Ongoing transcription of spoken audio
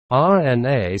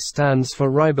RNA stands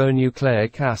for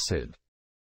ribonucleic acid.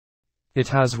 It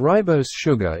has ribose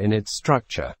sugar in its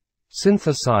structure,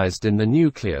 synthesized in the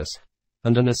nucleus,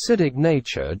 and an acidic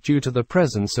nature due to the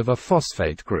presence of a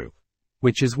phosphate group,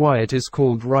 which is why it is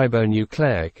called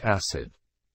ribonucleic acid.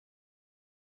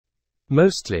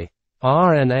 Mostly,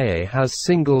 RNA has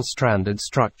single-stranded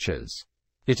structures.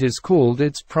 It is called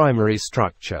its primary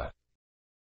structure.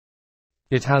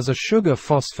 It has a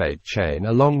sugar-phosphate chain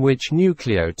along which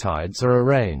nucleotides are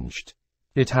arranged.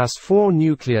 It has 4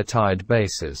 nucleotide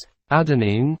bases: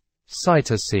 adenine,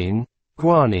 cytosine,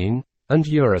 guanine, and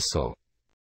uracil.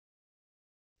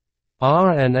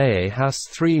 RNA has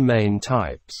 3 main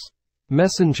types: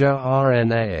 messenger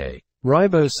RNA,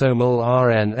 ribosomal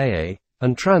RNA,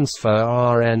 and transfer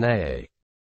RNA.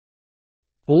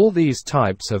 All these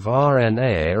types of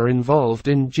RNA are involved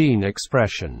in gene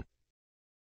expression.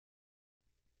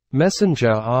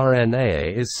 Messenger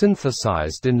RNA is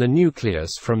synthesized in the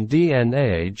nucleus from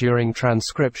DNA during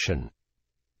transcription.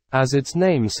 As its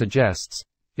name suggests,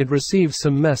 it receives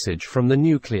some message from the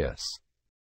nucleus.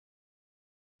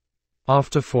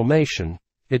 After formation,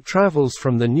 it travels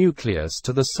from the nucleus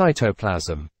to the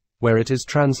cytoplasm, where it is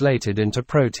translated into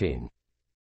protein.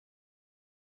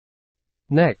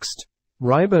 Next,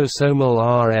 ribosomal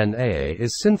RNA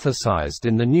is synthesized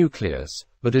in the nucleus,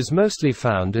 but is mostly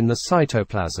found in the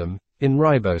cytoplasm, in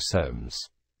ribosomes.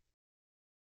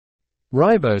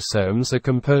 Ribosomes are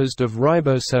composed of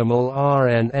ribosomal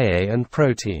RNA and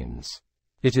proteins.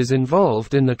 It is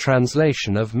involved in the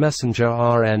translation of messenger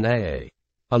RNA.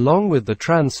 Along with the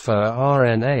transfer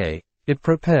RNA, it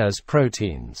prepares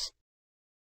proteins.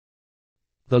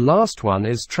 The last one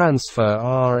is transfer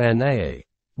RNA,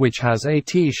 which has a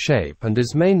T shape and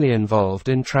is mainly involved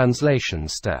in translation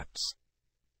steps.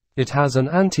 It has an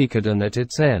anticodon at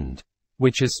its end,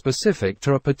 which is specific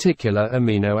to a particular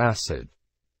amino acid.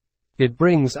 It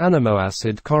brings amino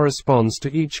acid corresponds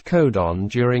to each codon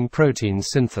during protein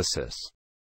synthesis.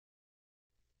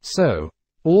 So,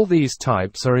 all these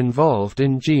types are involved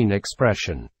in gene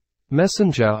expression.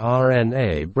 Messenger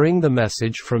RNA bring the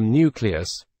message from nucleus,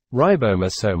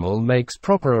 ribosomal makes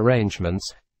proper arrangements,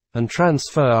 and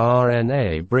transfer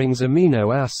RNA brings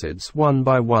amino acids one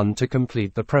by one to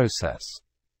complete the process.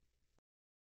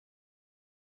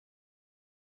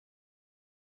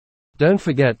 Don't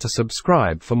forget to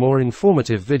subscribe for more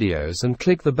informative videos and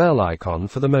click the bell icon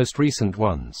for the most recent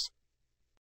ones.